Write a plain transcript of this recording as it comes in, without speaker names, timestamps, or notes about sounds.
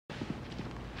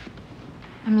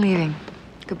I'm leaving.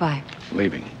 Goodbye.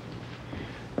 Leaving.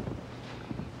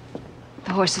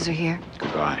 The horses are here.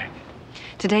 Goodbye.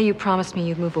 Today you promised me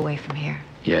you'd move away from here.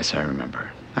 Yes, I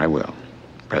remember. I will.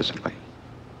 Presently.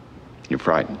 You're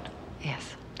frightened?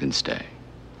 Yes. Then stay.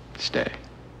 Stay.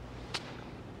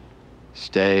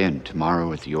 Stay, and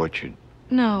tomorrow at the orchard.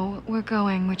 No, we're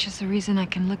going, which is the reason I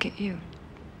can look at you.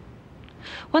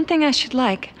 One thing I should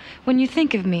like, when you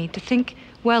think of me, to think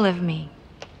well of me.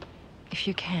 If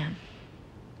you can.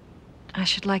 I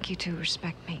should like you to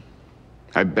respect me.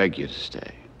 I beg you to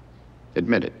stay.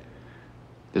 Admit it.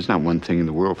 There's not one thing in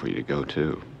the world for you to go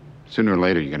to. Sooner or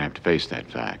later, you're gonna have to face that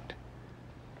fact.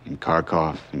 In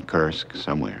Kharkov, in Kursk,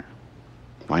 somewhere.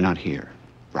 Why not here?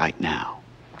 Right now.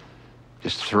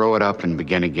 Just throw it up and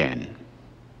begin again.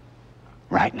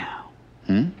 Right now.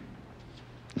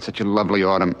 It's such a lovely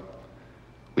autumn.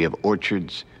 We have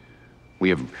orchards. We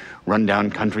have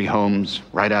run-down country homes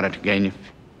right out of Turgenev.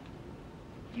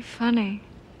 You're funny.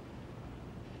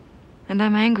 And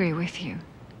I'm angry with you.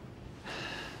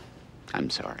 I'm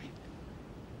sorry.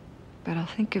 But I'll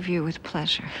think of you with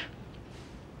pleasure.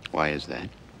 Why is that?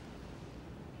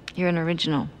 You're an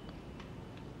original.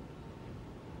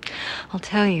 I'll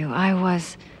tell you, I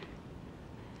was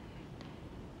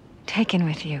taken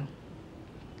with you.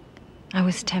 I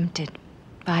was tempted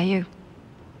by you.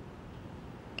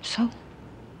 So?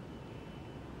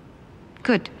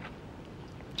 Good.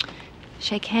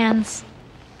 Shake hands.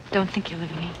 Don't think ill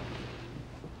of me.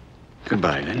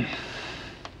 Goodbye, then.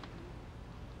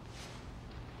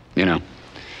 You know,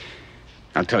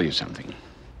 I'll tell you something.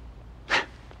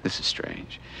 This is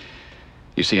strange.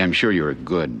 You see, I'm sure you're a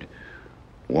good,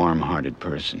 warm-hearted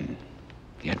person.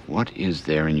 Yet what is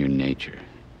there in your nature?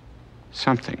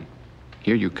 Something.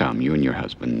 Here you come, you and your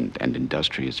husband, and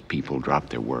industrious people drop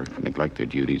their work, neglect their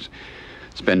duties,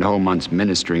 spend whole months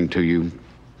ministering to you,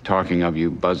 talking of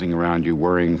you, buzzing around you,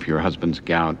 worrying for your husband's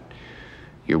gout,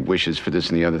 your wishes for this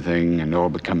and the other thing, and all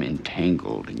become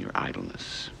entangled in your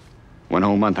idleness. 1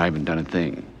 whole month I haven't done a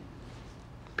thing.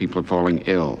 People are falling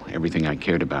ill. Everything I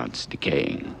cared about's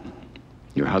decaying.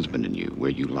 Your husband and you,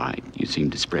 where you lied, you seem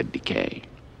to spread decay.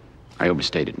 I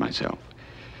overstated myself.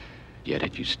 Yet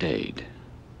had you stayed,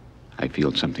 I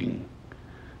feel something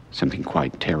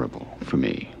quite terrible for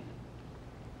me.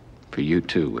 For you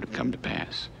too would have come to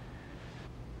pass.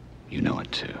 You know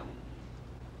it too.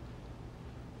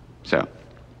 So,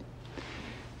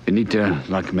 Benita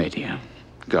Lakmetia,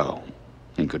 go,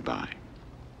 and goodbye.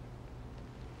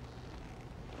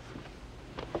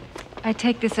 I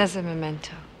take this as a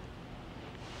memento.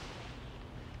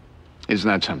 Isn't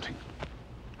that something?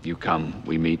 You come,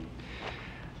 we meet.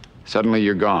 Suddenly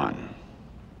you're gone.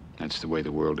 That's the way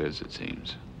the world is, it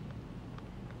seems.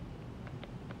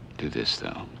 Do this,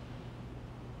 though.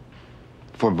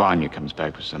 Before Vanya comes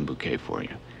back with some bouquet for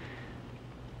you.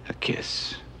 A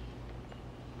kiss.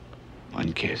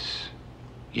 1 kiss.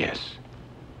 Yes.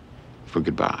 For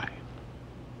goodbye.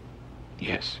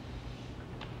 Yes.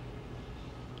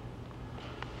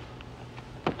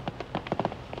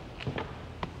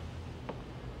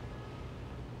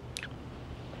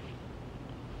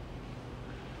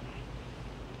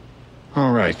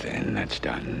 All right, then. That's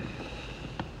done.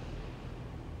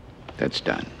 That's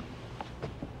done.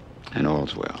 And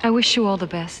all's well. I wish you all the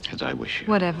best. As I wish you.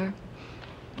 Whatever.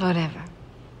 Whatever.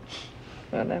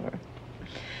 Whatever.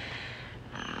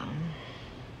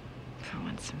 For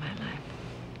once in my life.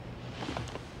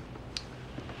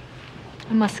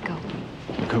 I must go.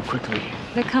 Go quickly.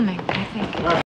 They're coming, I think.